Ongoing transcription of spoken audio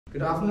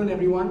Good afternoon,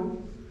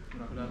 everyone.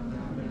 Good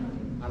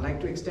afternoon. I'd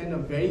like to extend a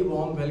very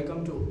warm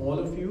welcome to all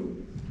of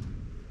you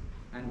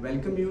and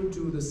welcome you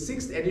to the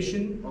 6th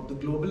edition of the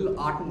Global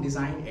Art and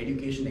Design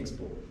Education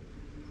Expo.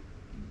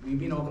 We've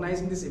been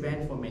organizing this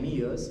event for many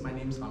years. My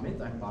name is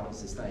Amit, I'm part of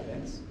Sista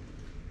Events.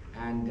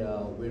 And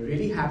we're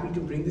really happy to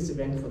bring this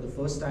event for the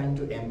first time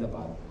to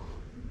Ahmedabad.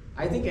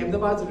 I think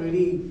Ahmedabad is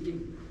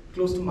really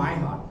close to my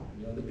heart.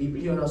 You know, the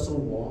people here are so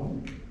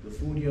warm, the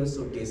food here is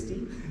so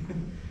tasty.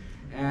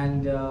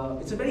 And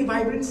it's a very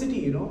vibrant city,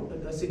 you know,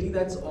 a city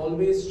that's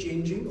always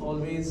changing,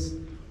 always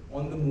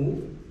on the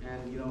move.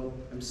 And, you know,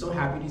 I'm so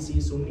happy to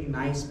see so many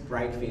nice,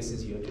 bright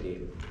faces here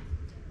today.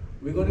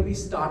 We're going to be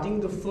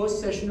starting the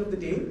first session of the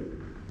day,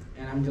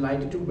 and I'm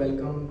delighted to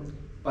welcome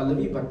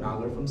Pallavi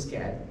Bhatnagar from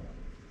SCAD.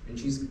 And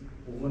she's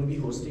going to be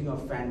hosting a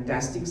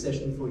fantastic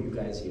session for you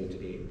guys here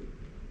today.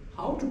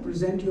 How to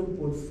present your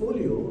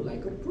portfolio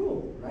like a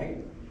pro,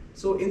 right?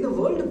 So in the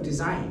world of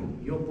design,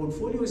 your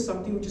portfolio is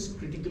something which is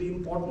critically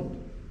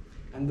important.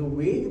 And the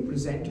way you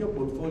present your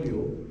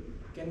portfolio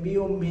can be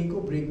your make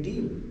or break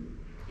deal.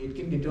 It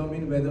can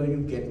determine whether you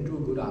get into a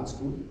good art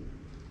school.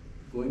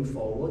 Going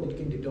forward, it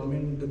can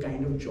determine the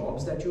kind of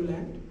jobs that you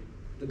land,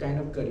 the kind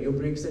of career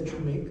breaks that you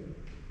make.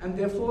 And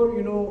therefore,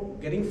 you know,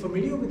 getting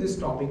familiar with this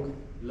topic,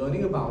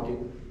 learning about it,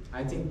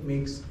 I think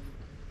makes,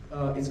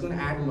 it's going to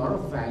add a lot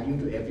of value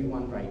to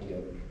everyone right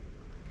here.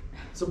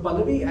 So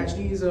Pallavi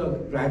actually is a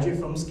graduate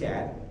from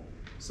SCAD.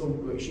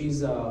 So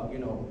she's, you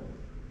know,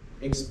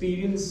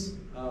 experienced,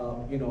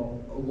 you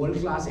know, a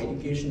world-class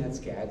education at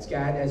SCAD.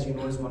 SCAD, as you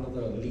know, is one of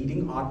the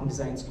leading art and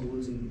design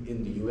schools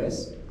in the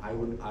US. I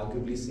would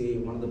arguably say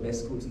one of the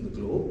best schools in the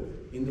globe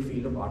in the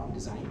field of art and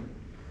design.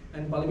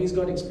 And Pallavi's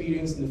got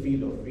experience in the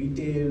field of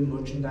retail,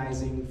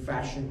 merchandising,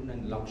 fashion,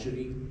 and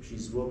luxury.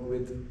 She's worked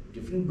with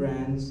different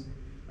brands.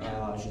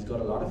 She's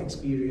got a lot of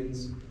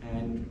experience,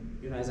 and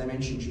you know, as I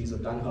mentioned, she's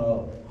done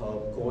her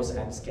course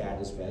at SCAD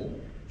as well.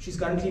 She's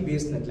currently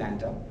based in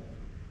Atlanta,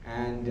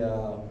 and you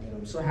know,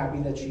 I'm so happy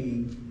that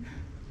she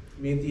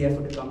made the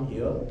effort to come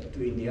here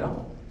to India,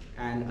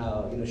 and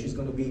you know, she's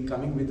going to be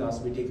coming with us.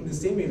 We're taking the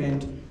same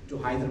event to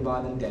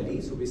Hyderabad and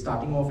Delhi, so we're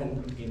starting off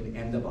in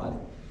Ahmedabad,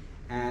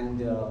 and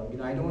you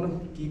know, I don't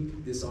want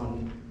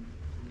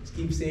to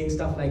keep saying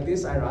stuff like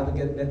this. I'd rather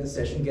let the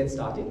session get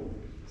started.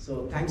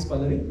 So thanks,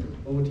 Pallavi.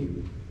 Over to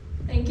you.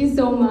 Thank you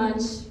so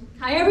much.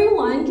 Hi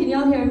everyone, can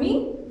y'all hear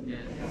me? Yes.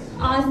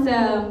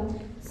 Awesome.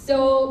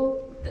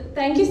 So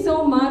thank you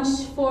so much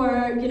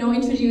for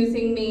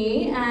introducing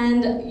me.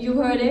 And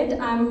you heard it.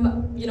 I'm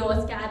a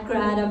SCAD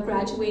grad. I've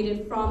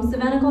graduated from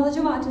Savannah College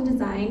of Art and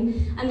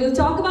Design, and we'll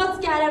talk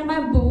about SCAD at my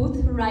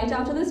booth right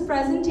after this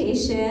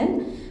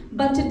presentation.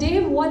 But today,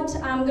 what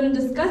I'm going to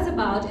discuss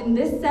about in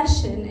this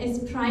session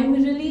is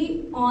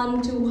primarily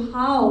on to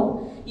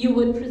how you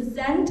would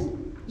present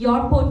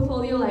your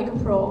portfolio like a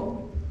pro.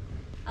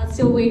 I'll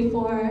still wait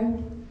for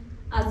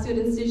our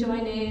students to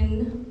join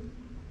in.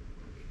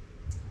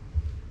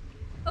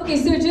 Okay,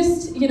 so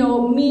just,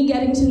 me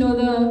getting to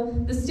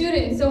know the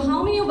students. So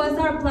how many of us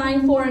are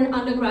applying for an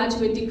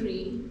undergraduate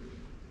degree?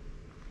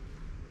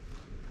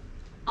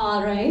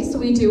 All right, so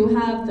we do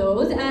have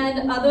those.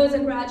 And others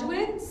are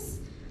graduates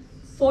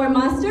for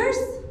masters?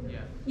 Yeah.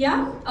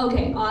 Yeah?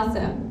 Okay,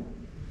 awesome.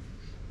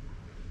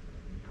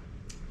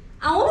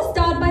 I want to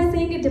start by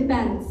saying it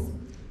depends.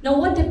 Now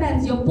what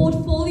depends? Your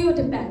portfolio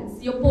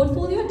depends. Your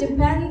portfolio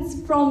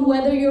depends from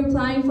whether you're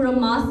applying for a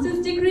master's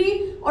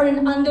degree or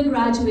an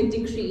undergraduate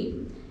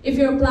degree. If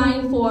you're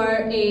applying for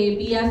a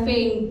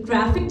BFA in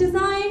graphic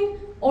design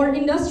or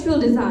industrial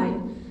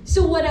design.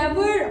 So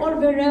whatever or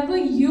wherever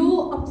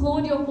you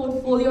upload your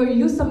portfolio or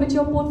you submit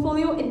your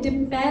portfolio, it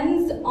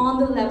depends on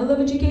the level of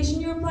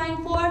education you're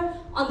applying for,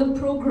 on the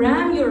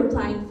program you're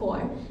applying for,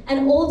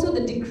 and also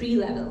the degree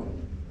level.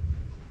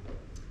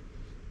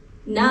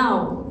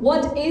 Now,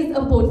 what is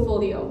a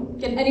portfolio?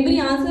 Can anybody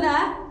answer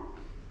that?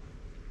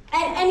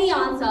 And any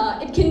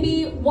answer. It can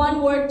be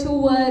one word, 2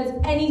 words,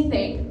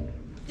 anything.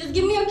 Just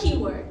give me a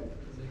keyword.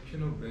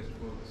 Collection of best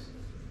works.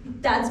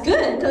 That's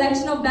good.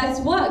 Collection of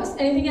best works.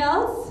 Anything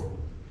else?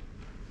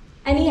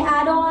 Any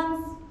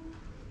add-ons?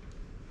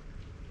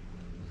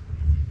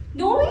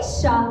 Don't be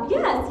shy.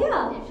 Yes,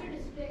 yeah. You should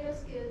display your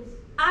skills.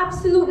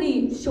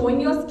 Absolutely. Showing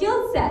your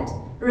skill set,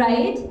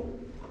 right?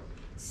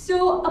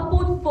 So a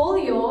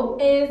portfolio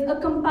is a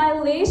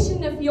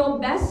compilation of your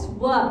best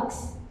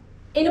works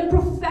in a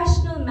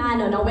professional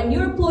manner. Now, when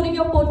you're uploading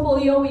your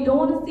portfolio, we don't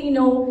want to see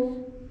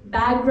no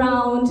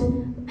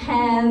background,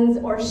 hands,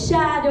 or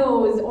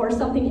shadows, or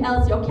something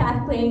else, your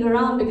cat playing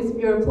around, because if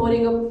you're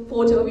uploading a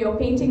photo of your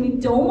painting, we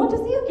don't want to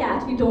see your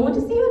cat, we don't want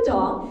to see your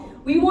dog,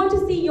 we want to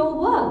see your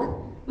work.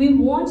 We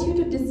want you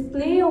to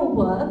display your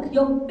work,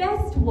 your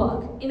best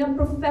work, in a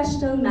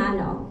professional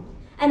manner.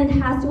 And it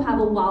has to have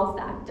a wow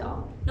factor.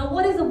 Now,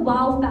 what is a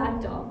wow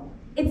factor?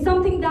 It's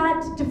something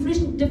that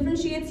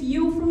differentiates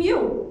you from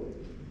you.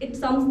 It's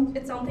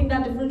something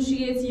that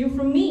differentiates you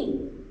from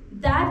me.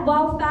 That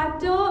wow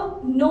factor,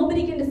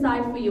 nobody can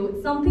decide for you.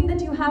 It's something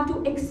that you have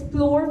to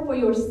explore for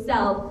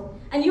yourself.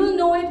 And you'll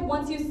know it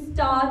once you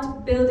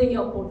start building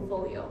your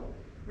portfolio,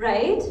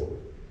 right?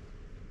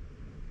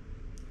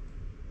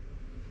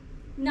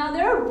 Now,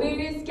 there are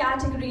various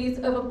categories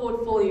of a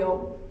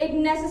portfolio. It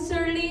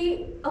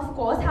necessarily, of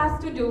course,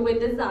 has to do with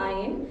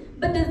design,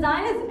 but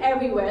design is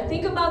everywhere.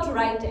 Think about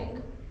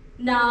writing.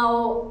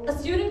 Now, a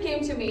student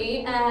came to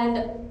me,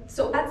 and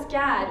so at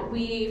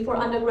SCAD, for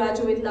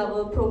undergraduate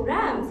level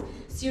programs,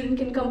 student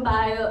can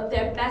compile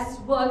their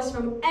best works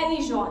from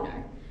any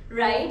genre,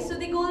 right? So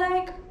they go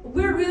like,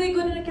 we're really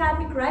good in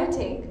academic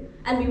writing,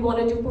 and we want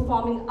to do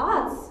performing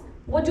arts.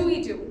 What do?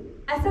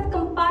 I said,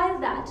 compile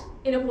that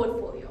in a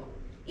portfolio.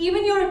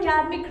 Even your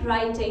academic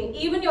writing,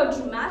 even your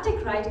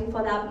dramatic writing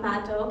for that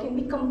matter, can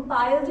be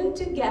compiled in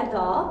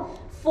together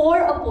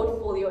for a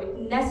portfolio. It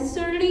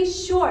necessarily,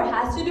 sure,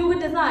 has to do with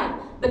design,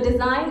 but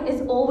design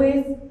is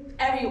always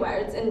everywhere.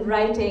 It's in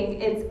writing,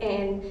 it's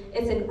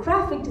in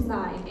graphic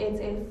design, it's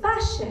in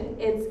fashion,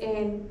 it's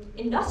in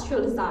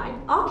industrial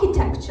design,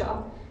 architecture,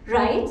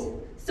 right?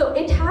 So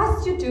it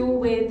has to do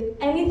with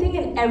anything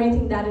and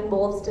everything that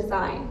involves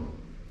design.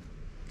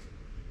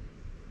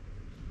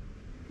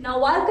 Now,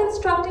 while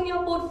constructing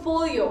your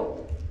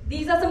portfolio,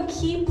 these are some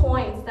key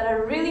points that I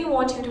really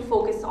want you to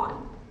focus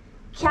on.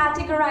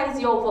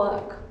 Categorize your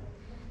work.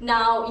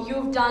 Now,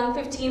 you've done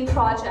 15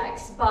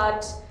 projects,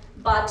 but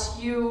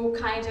you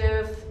kind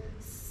of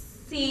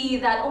see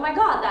that, oh my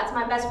God, that's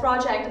my best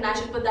project and I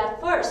should put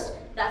that first.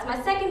 That's my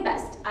second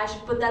best, I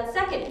should put that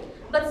second.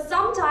 But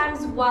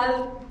sometimes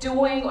while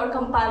doing or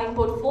compiling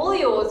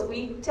portfolios,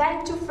 we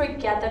tend to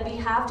forget that we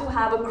have to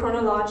have a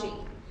chronology.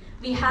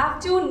 We have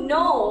to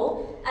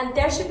know, and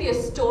there should be a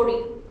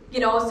story,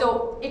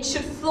 so it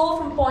should flow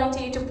from point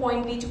A to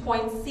point B to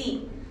point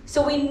C.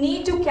 So we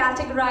need to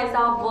categorize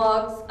our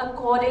works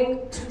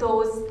according to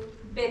those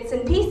bits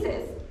and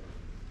pieces.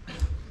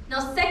 Now,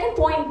 second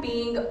point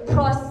being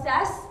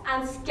process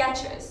and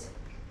sketches.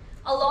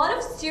 A lot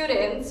of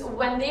students,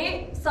 when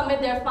they submit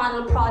their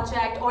final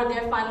project or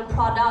their final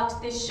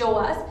product they show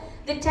us,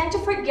 they tend to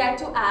forget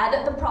to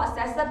add the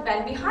process that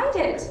went behind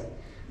it.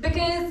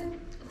 Because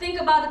think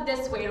about it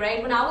this way,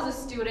 right? When I was a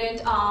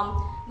student,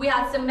 we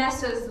had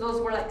semesters, those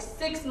were like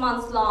 6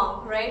 months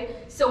long,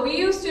 right? So we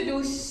used to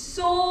do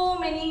so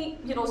many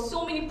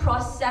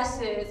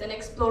processes and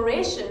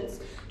explorations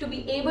to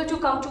be able to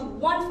come to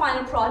one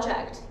final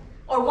project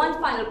or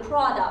one final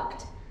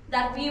product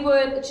that we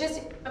would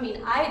just,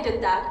 I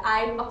did that.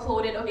 I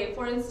uploaded, okay,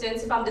 for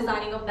instance, if I'm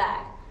designing a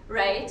bag,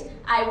 right?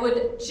 I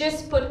would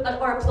just put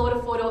or upload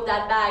a photo of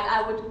that bag.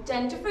 I would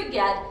tend to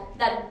forget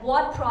that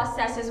what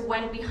processes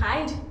went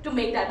behind to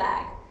make that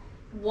bag,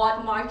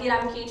 what market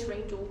I'm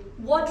catering to,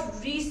 what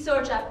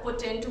research I've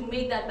put in to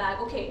make that bag.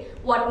 Okay,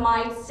 what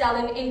might sell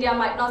in India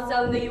might not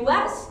sell in the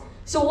US.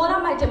 So what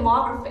are my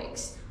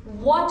demographics?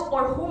 What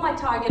or who my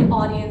target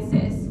audience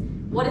is?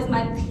 What is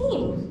my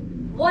theme?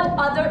 What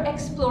other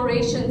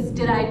explorations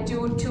did I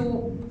do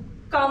to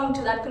come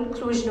to that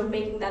conclusion of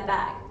making that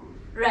bag?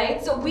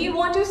 Right? So we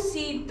want to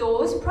see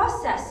those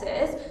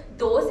processes,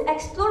 those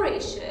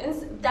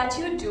explorations that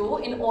you do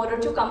in order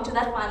to come to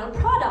that final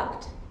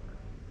product.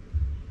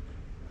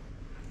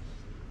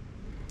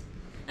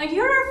 Now,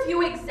 here are a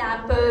few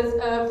examples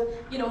of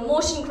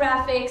motion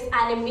graphics,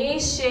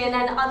 animation,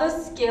 and other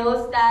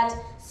skills that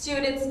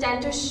students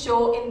tend to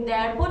show in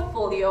their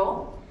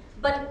portfolio.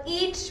 But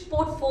each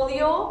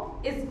portfolio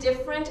is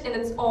different in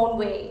its own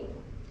way.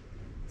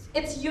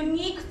 It's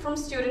unique from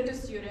student to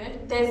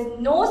student. There's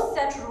no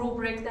set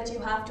rubric that you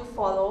have to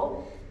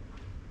follow.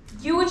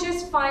 You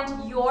just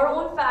find your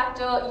own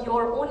factor,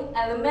 your own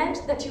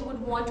element that you would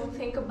want to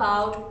think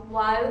about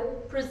while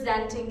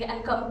presenting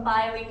and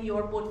compiling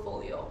your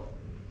portfolio.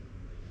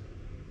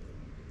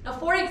 Now,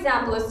 for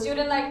example, a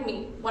student like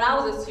me, when I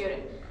was a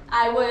student,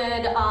 I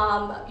would,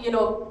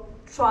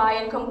 try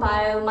and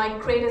compile my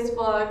greatest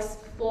works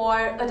for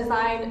a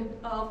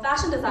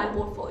fashion design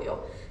portfolio.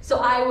 So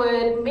I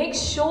would make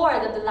sure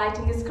that the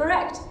lighting is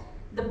correct.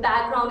 The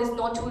background is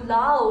not too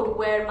loud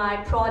where my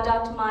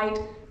product might,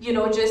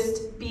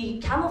 just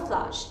be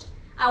camouflaged.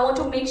 I want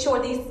to make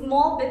sure these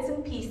small bits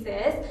and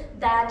pieces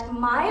that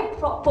my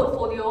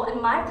portfolio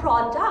and my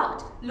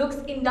product looks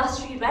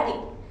industry ready.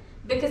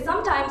 Because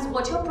sometimes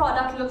what your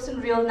product looks in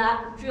real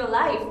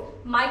life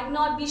might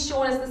not be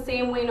shown as the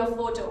same way in a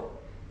photo.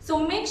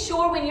 So make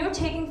sure when you're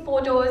taking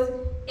photos,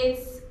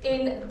 it's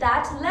in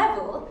that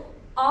level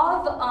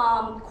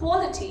of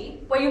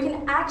quality where you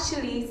can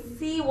actually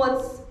see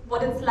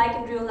what it's like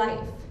in real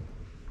life.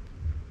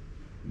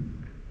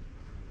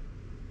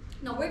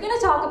 Now we're going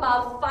to talk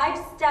about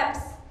 5 steps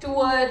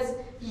towards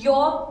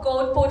your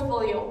GOAT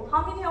portfolio.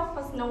 How many of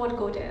us know what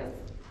GOAT is?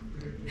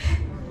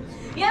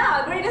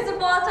 Yeah, greatest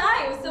of all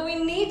time. So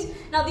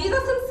now these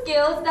are some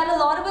skills that a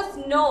lot of us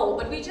know,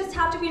 but we just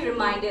have to be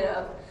reminded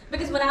of.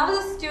 Because when I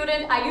was a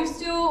student, I used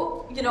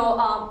to,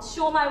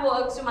 show my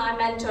works to my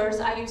mentors.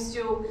 I used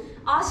to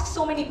ask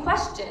so many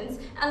questions,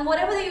 and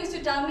whatever they used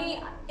to tell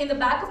me, in the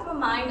back of my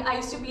mind, I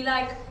used to be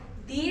like,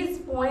 these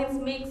points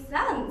make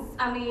sense.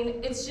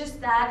 It's just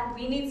that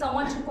we need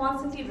someone to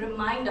constantly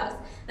remind us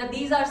that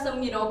these are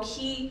some,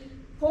 key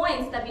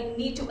points that we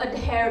need to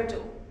adhere to,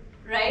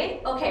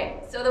 right?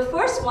 Okay, so the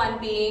first one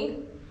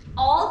being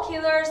All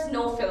killers,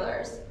 no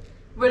fillers.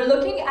 We're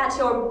looking at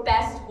your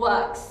best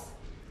works.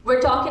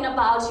 We're talking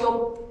about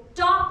your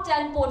top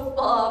 10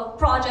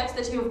 projects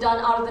that you've done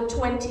out of the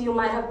 20 you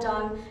might have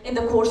done in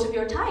the course of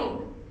your time,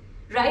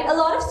 right? A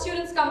lot of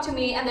students come to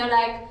me and they're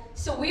like,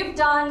 so we've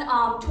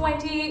done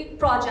 20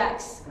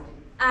 projects,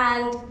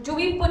 and do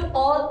we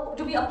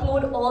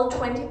upload all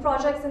 20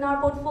 projects in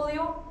our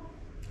portfolio?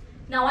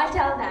 Now I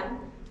tell them,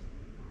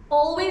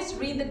 always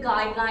read the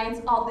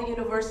guidelines of the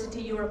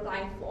university you're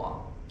applying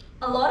for.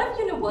 A lot of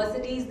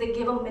universities, they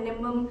give a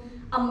minimum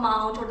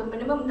amount or the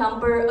minimum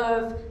number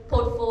of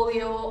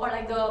portfolio or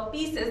like the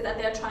pieces that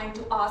they're trying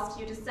to ask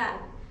you to send.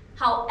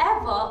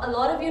 However, a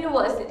lot of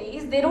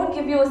universities, they don't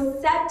give you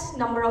a set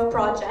number of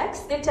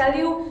projects. They tell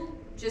you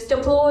just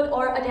upload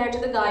or adhere to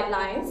the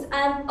guidelines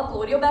and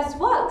upload your best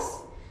works.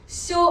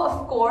 So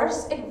of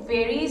course, it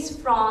varies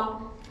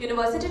from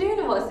university to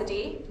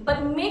university,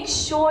 but make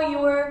sure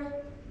you're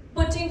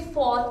putting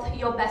forth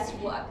your best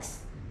works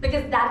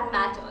because that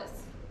matters.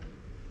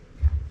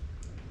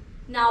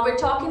 Now we're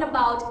talking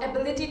about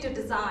ability to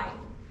design.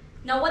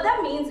 Now what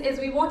that means is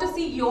we want to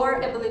see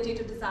your ability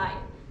to design.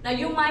 Now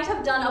you might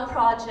have done a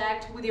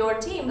project with your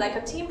team, like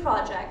a team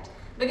project,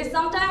 because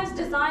sometimes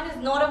design is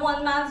not a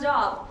one-man's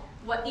job.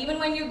 Even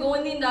when you go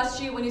in the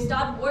industry, when you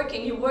start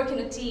working, you work in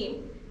a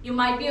team. You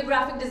might be a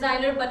graphic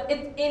designer, but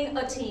it's in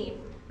a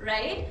team,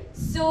 right?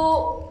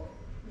 So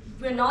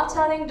we're not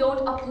telling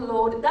don't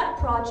upload that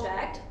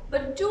project,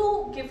 but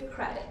do give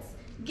credits,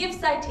 give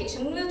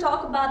citation. We'll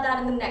talk about that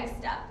in the next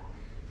step.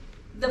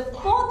 The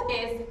fourth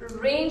is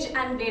range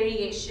and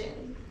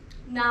variation.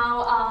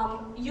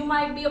 Now, you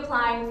might be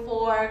applying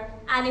for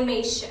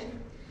animation,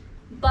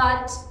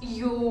 but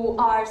you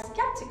are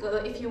skeptical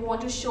if you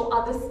want to show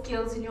other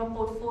skills in your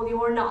portfolio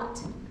or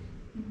not.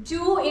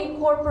 Do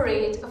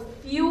incorporate a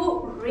few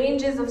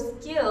ranges of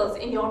skills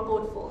in your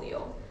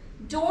portfolio.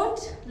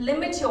 Don't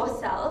limit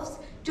yourselves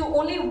to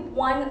only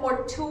one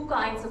or two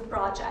kinds of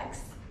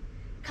projects.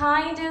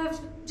 Kind of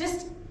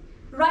just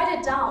write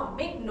it down,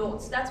 make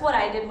notes. That's what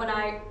I did when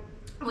I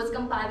was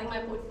compiling my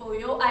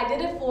portfolio. I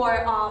did it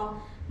for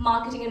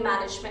marketing and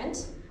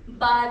management,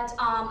 but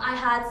I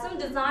had some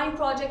design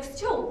projects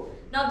too.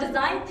 Now,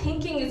 design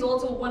thinking is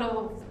also one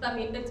of,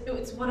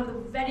 it's one of the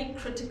very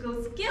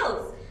critical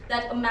skills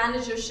that a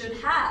manager should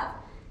have.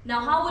 Now,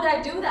 how would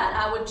I do that?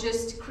 I would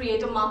just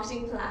create a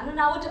marketing plan and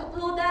I would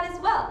upload that as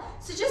well.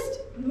 So just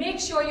make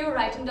sure you're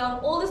writing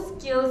down all the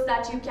skills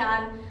that you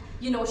can,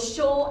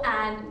 show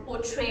and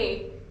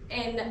portray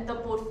in the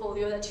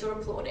portfolio that you're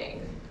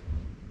uploading.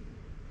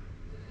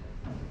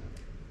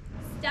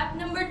 Step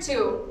number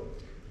 2,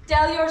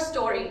 tell your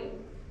story.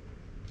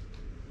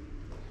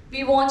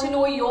 We want to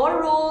know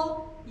your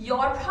role,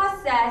 your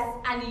process,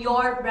 and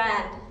your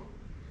brand.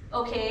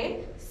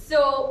 Okay,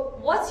 so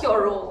what's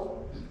your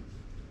role?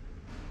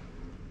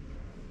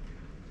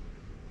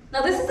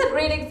 Now this is a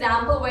great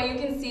example where you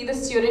can see the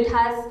student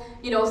has,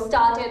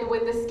 started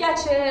with the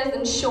sketches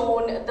and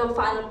shown the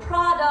final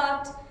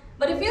product.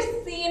 But if you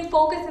see and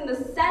focus in the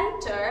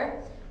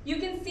center, you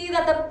can see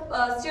that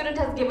the student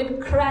has given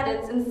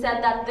credits and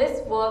said that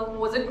this work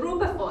was a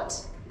group effort.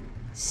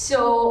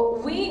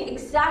 So we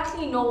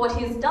exactly know what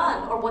he's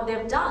done or what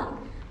they've done.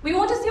 We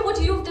want to see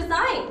what you've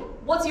designed.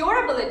 What's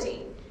your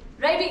ability?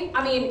 Right?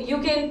 You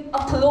can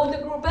upload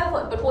the group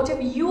effort, but what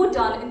have you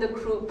done in the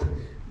group?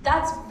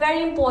 That's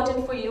very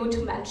important for you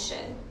to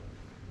mention.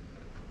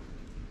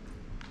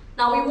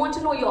 Now we want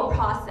to know your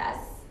process.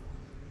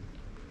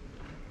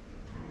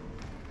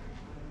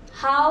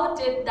 How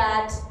did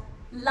that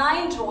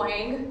line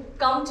drawing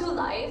come to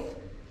life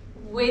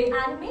with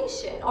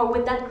animation or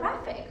with that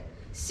graphic?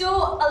 So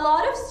a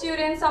lot of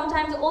students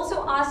sometimes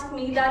also ask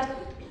me that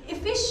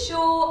if we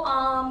show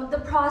the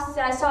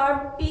process,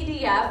 our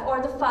PDF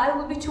or the file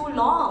will be too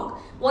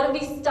long. What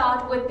if we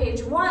start with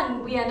page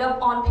 1, we end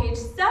up on page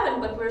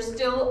 7, but we're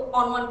still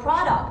on one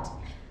product?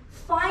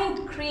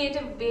 Find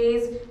creative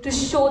ways to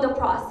show the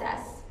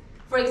process.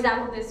 For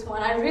example, this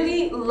one, I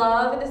really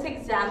love this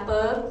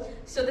example.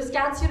 So the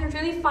SCAD student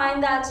really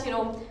find that,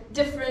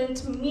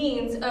 different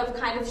means of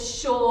kind of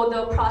show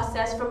the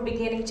process from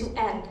beginning to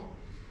end.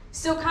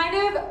 So kind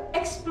of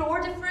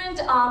explore different,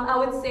 I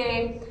would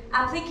say,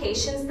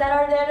 applications that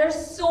are there. There's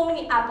so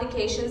many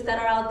applications that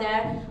are out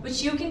there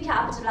which you can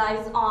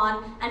capitalize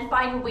on and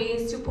find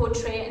ways to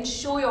portray and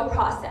show your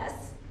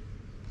process.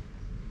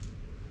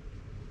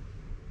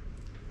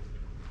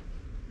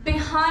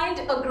 Behind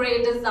a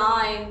great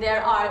design,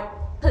 there are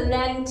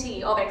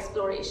plenty of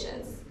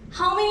explorations.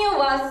 How many of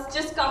us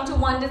just come to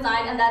one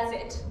design and that's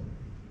it?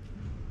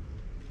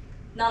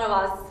 None of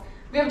us.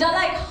 We've done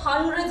like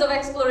hundreds of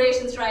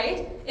explorations,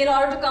 right? In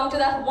order to come to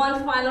that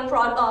one final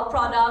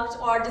product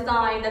or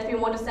design that we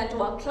want to send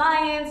to our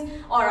clients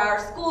or our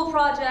school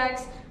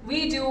projects.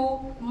 We do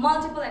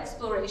multiple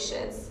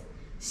explorations.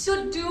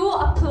 So do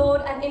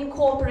upload and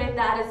incorporate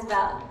that as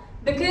well,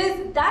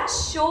 because that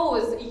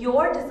shows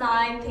your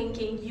design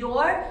thinking,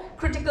 your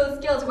critical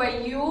skills,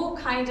 where you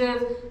kind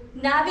of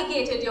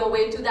navigated your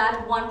way to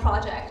that one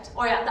project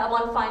or that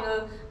one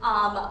final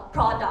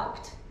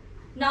product.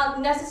 Now,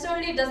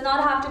 necessarily it does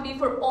not have to be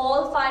for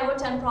all 5 or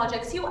 10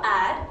 projects you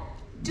add.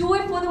 Do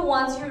it for the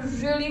ones you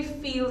really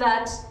feel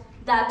that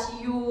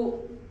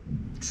you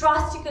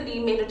drastically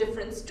made a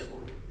difference to,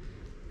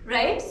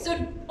 right? So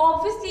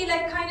obviously,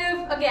 like, kind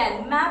of,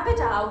 again, map it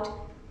out,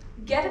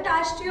 get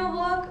attached to your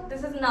work.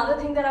 This is another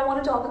thing that I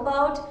want to talk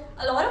about.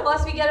 A lot of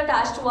us, we get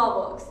attached to our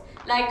works.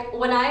 Like,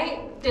 when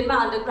I did my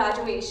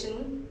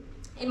undergraduation,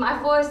 in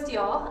my first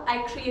year,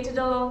 I created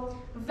a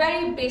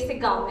very basic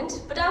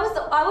garment, but I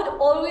would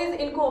always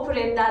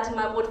incorporate that in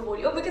my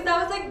portfolio because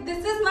I was like,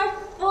 this is my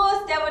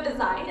first ever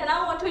design and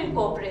I want to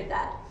incorporate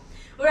that.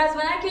 Whereas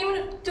when I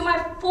came to my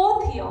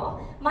 4th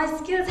year, my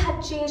skills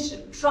had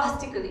changed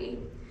drastically.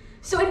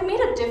 So it made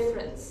a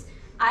difference.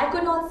 I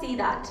could not see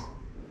that.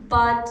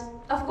 But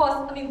of course,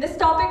 I mean, this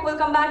topic, we'll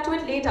come back to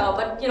it later,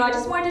 but I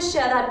just wanted to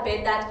share that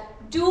bit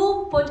that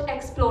do put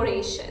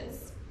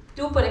explorations.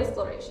 Do put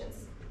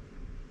explorations.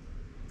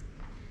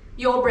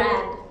 Your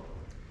brand.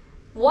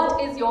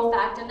 What is your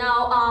factor?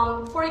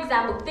 Now, for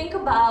example, think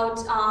about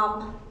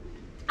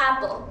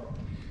Apple.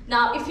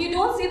 Now, if you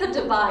don't see the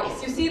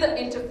device, you see the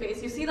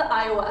interface, you see the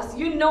iOS,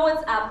 you know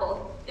it's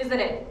Apple, isn't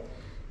it?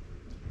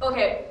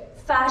 Okay,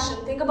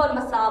 fashion, think about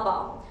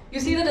Masaba. You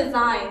see the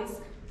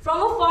designs.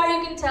 From afar,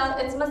 you can tell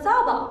it's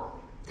Masaba.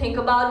 Think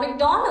about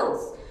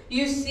McDonald's.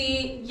 You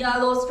see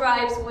yellow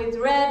stripes with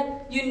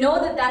red, you know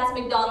that that's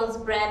McDonald's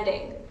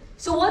branding.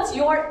 So what's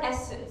your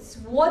essence?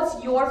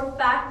 What's your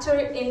factor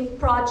in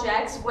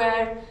projects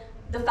where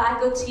the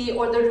faculty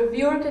or the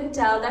reviewer can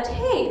tell that,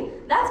 hey,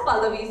 that's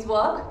Pallavi's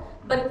work,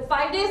 but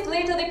 5 days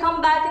later they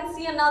come back and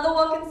see another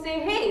work and say,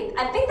 hey,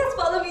 I think that's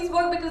Pallavi's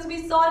work because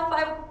we saw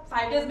it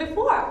five days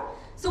before.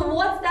 So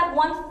what's that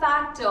one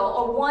factor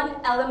or one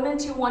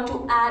element you want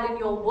to add in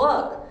your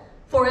work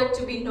for it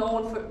to be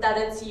known that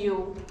it's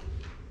you?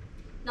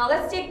 Now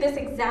let's take this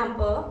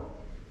example.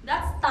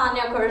 That's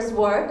Tanya Kerr's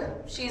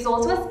work. She's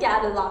also a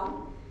SCAD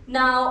alum.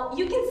 Now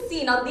you can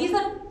see, now these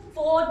are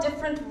 4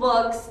 different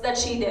works that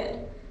she did.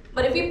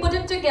 But if we put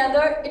it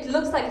together, it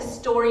looks like a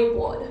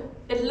storyboard.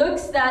 It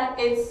looks that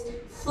it's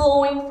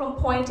flowing from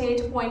point A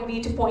to point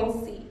B to point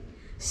C.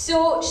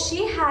 So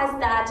she has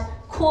that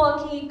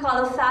quirky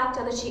color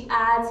factor that she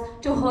adds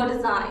to her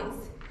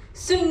designs.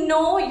 So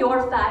know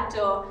your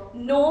factor,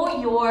 know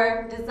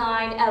your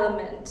design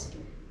element.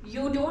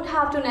 You don't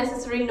have to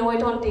necessarily know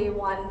it on day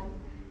 1.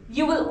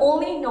 You will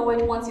only know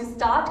it once you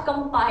start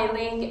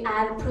compiling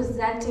and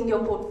presenting your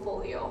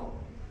portfolio.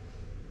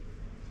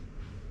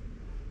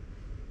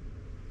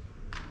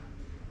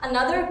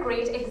 Another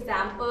great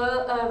example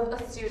of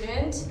a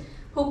student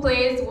who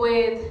plays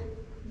with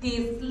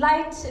these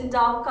light and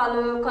dark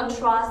color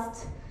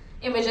contrast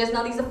images.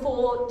 Now these are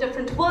 4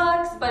 different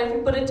works, but if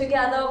you put it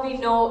together, we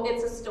know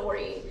it's a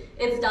story.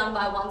 It's done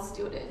by one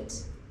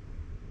student.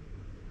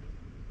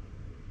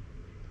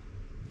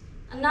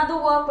 Another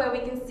work where we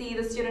can see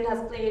the student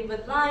has played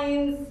with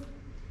lines.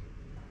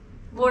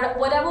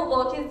 Whatever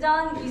work is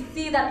done, we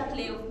see that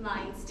play of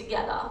lines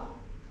together.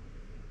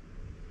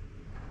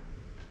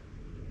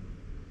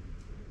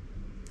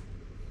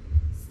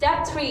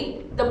 Step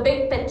 3, the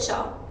big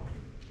picture.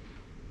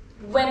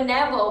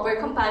 Whenever we're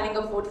compiling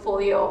a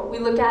portfolio, we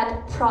look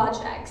at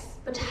projects,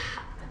 but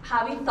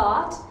have you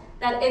thought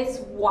that it's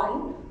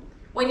one?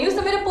 When you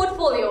submit a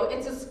portfolio,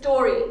 it's a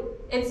story,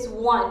 it's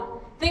one.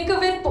 Think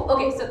of it,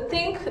 okay, so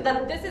think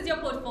that this is your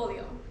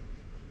portfolio,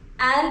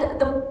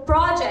 and the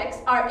projects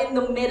are in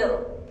the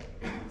middle.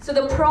 So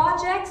the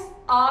projects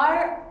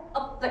are,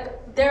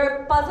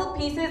 they're puzzle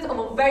pieces of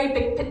a very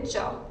big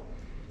picture.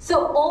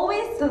 So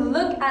always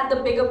look at the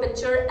bigger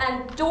picture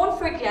and don't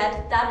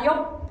forget that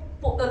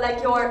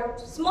your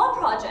small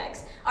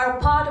projects are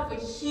a part of a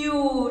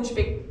huge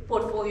big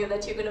portfolio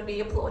that you're going to be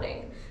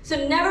uploading.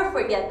 So never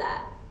forget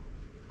that.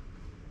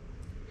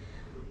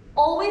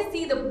 Always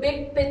see the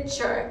big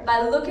picture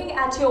by looking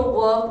at your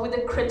work with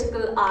a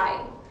critical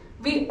eye.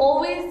 We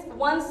always,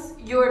 once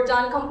you're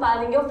done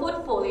compiling your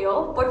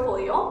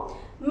portfolio,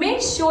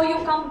 make sure you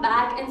come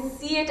back and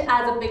see it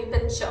as a big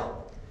picture.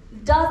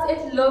 Does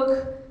it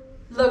look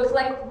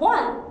like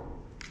one?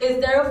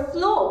 Is there a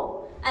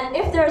flow? And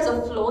if there's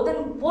a flow,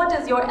 then what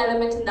is your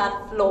element in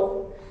that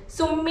flow?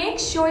 So make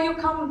sure you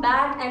come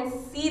back and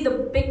see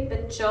the big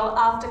picture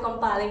after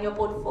compiling your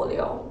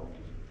portfolio.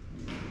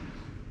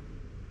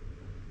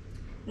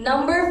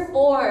 Number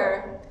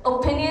 4,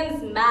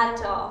 opinions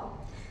matter.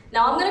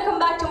 Now I'm going to come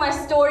back to my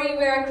story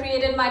where I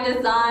created my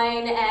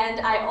design and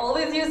I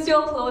always used to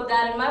upload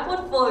that in my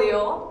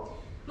portfolio.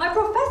 My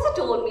professor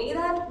told me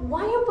that,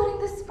 why are you putting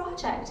this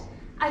project?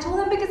 I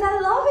told him because I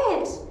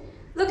love it.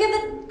 Look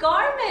at the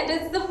garment.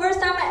 It's the first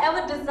time I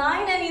ever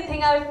designed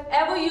anything. I've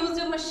ever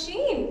used a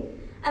machine.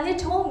 And they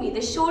told me,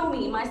 they showed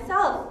me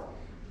myself.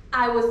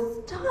 I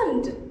was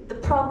stunned, the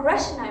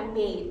progression I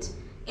made.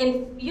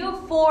 In year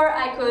 4,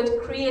 I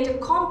could create a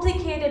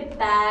complicated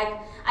bag.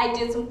 I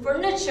did some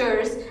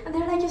furnitures, and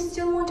they're like, you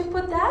still want to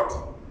put that?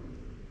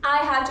 I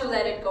had to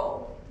let it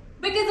go.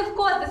 Because of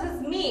course, this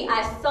is me.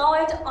 I saw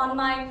it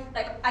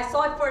I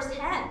saw it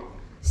firsthand.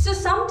 So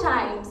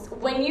sometimes,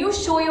 when you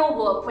show your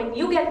work, when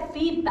you get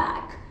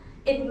feedback,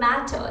 it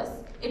matters.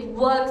 It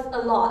works a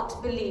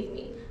lot, believe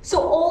me. So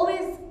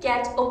always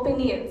get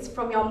opinions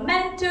from your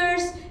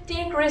mentors,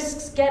 take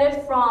risks, get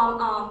it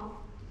from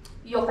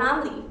your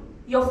family,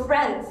 your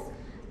friends.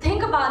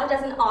 Think about it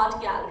as an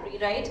art gallery,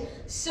 right?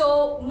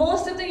 So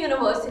most of the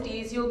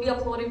universities, you'll be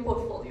uploading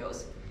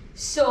portfolios.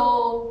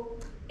 So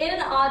in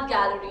an art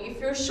gallery, if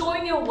you're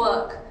showing your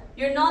work,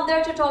 you're not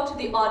there to talk to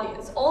the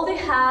audience. All they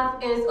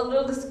have is a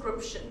little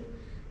description.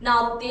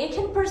 Now they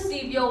can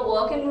perceive your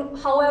work in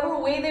however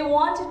way they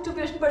want it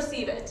to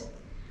perceive it,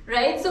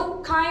 right?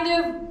 So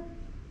kind of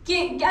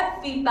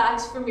get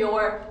feedbacks from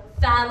your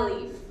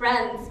family,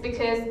 friends,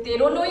 because they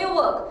don't know your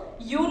work.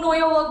 You know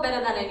your work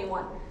better than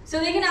anyone. So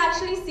they can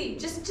actually see,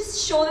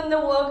 just show them the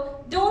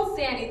work, don't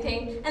say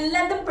anything, and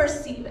let them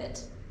perceive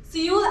it. So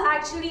you'll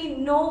actually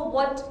know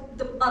what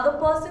the other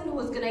person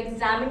who's going to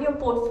examine your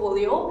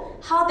portfolio,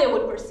 how they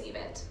would perceive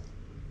it.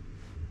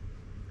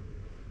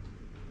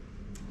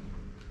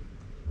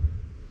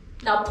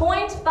 Now,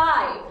 point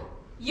 5,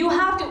 you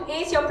have to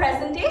ace your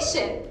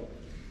presentation.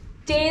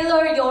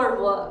 Tailor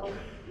your work.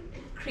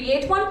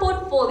 Create one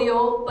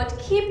portfolio, but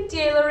keep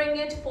tailoring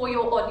it for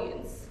your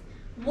audience.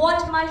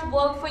 What might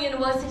work for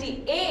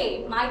University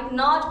A might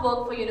not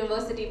work for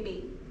University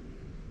B.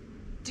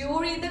 Do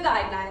read the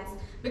guidelines,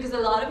 because a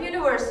lot of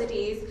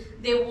universities,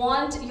 they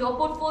want your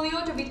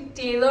portfolio to be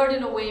tailored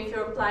in a way if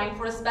you're applying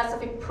for a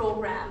specific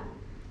program.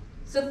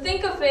 So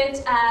think of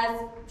it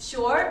as,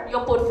 sure,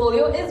 your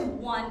portfolio is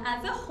one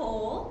as a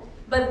whole,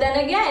 but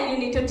then again, you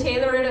need to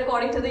tailor it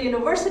according to the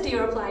university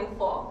you're applying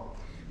for.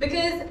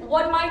 Because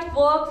what might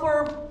work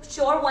for,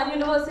 sure, one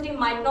university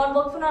might not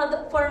work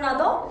for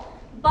another,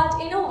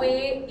 but in a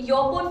way,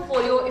 your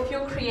portfolio, if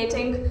you're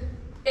creating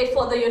it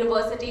for the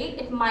university,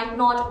 it might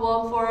not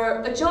work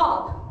for a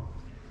job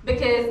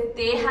because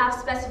they have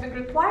specific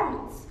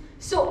requirements.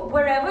 So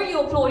wherever you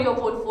upload your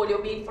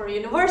portfolio, be it for a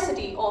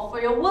university or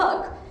for your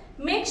work,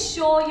 make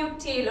sure you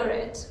tailor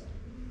it.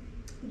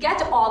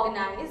 Get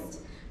organized.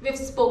 We've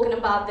spoken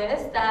about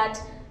this,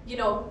 that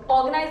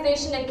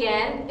organization,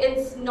 again,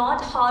 it's not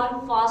hard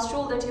and fast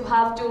rule that you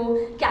have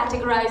to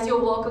categorize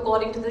your work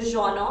according to the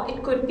genre.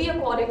 It could be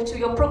according to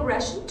your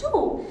progression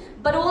too.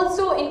 But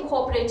also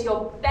incorporate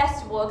your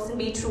best works and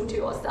be true to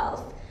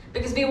yourself,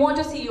 because we want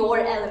to see your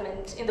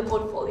element in the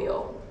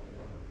portfolio.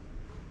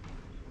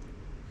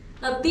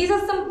 Now, these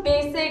are some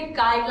basic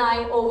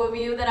guideline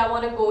overview that I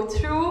want to go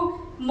through.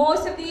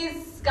 Most of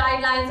these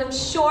guidelines, I'm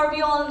sure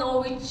we all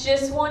know, we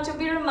just want to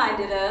be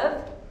reminded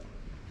of.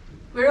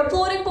 We're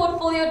uploading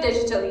portfolio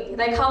digitally.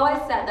 Like how I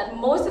said, that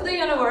most of the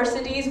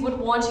universities would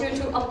want you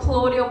to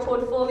upload your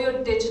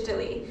portfolio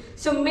digitally.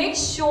 So make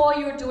sure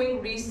you're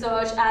doing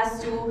research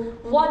as to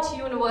which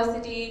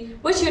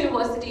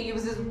university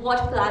uses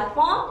what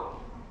platform.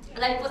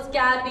 Like for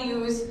SCAD, we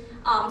use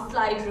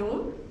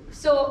SlideRoom.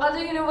 So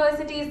other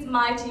universities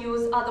might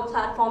use other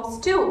platforms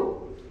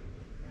too.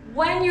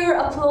 When you're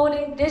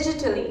uploading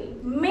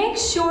digitally, make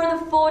sure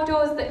the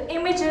photos, the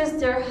images,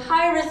 they're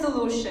high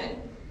resolution.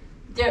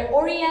 They're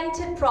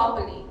oriented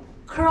properly,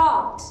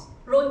 cropped,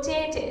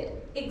 rotated,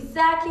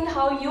 exactly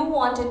how you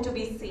want it to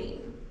be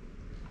seen.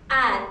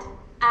 And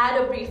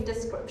add a brief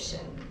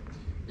description.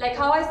 Like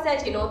how I said,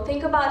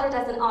 think about it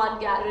as an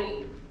art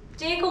gallery.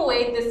 Take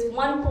away this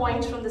one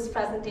point from this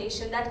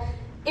presentation, that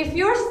if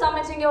you're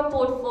submitting your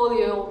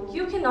portfolio,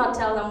 you cannot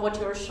tell them what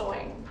you're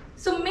showing.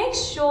 So make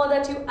sure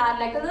that you add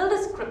like a little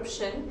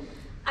description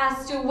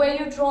as to where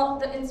you draw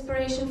the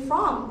inspiration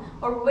from,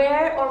 or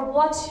where or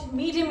what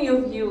medium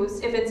you've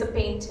used if it's a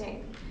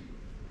painting.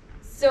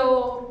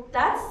 So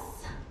that's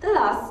the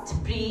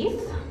last brief.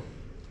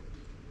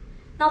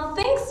 Now,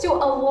 things to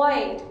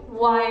avoid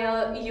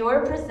while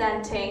you're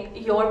presenting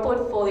your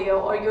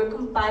portfolio or you're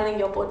compiling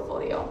your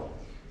portfolio.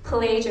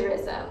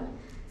 Plagiarism.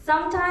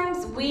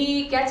 Sometimes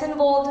we get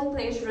involved in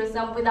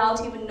plagiarism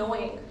without even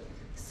knowing.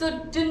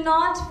 So do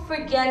not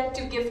forget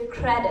to give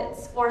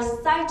credits or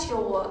cite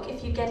your work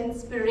if you get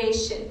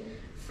inspiration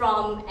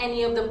from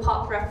any of the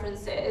pop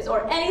references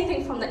or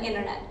anything from the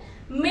internet.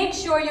 Make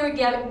sure you're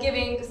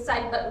giving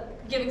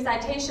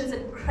citations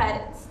and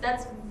credits.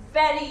 That's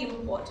very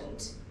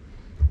important.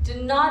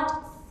 Do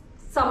not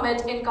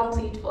submit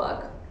incomplete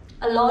work.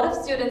 A lot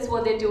of students,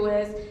 what they do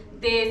is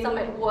they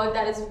submit work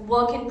that is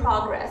work in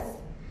progress.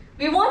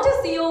 We want to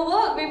see your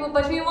work,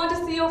 but we want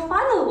to see your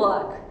final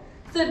work.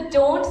 So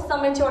don't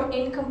submit your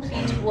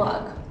incomplete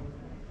work.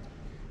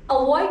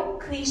 Avoid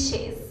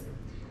cliches.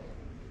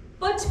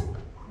 Put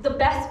the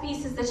best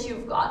pieces that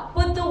you've got.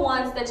 Put the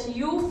ones that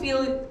you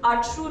feel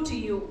are true to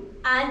you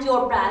and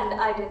your brand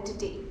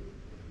identity.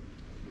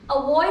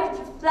 Avoid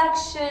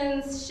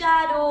reflections,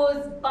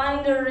 shadows,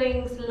 binder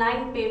rings,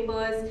 line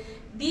papers,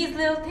 these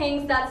little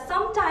things that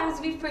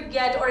sometimes we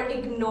forget or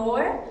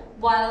ignore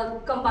while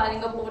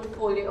compiling a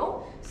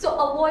portfolio. So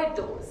avoid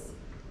those.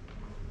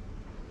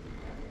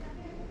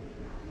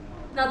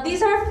 Now,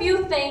 these are a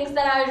few things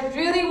that I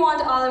really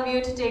want all of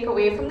you to take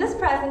away from this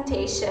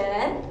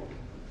presentation.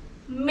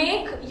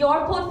 Make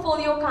your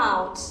portfolio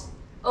count,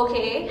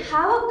 okay?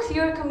 Have a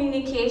clear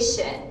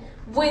communication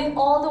with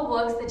all the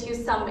works that you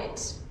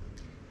submit.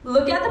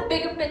 Look at the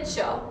bigger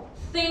picture.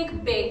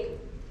 Think big.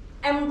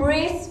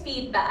 Embrace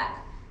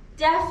feedback.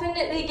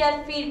 Definitely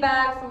get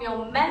feedback from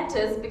your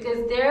mentors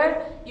because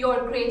they're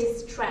your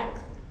greatest strength.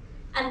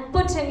 And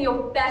put in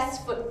your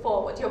best foot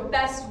forward, your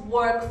best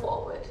work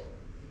forward.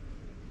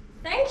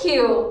 Thank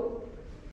you.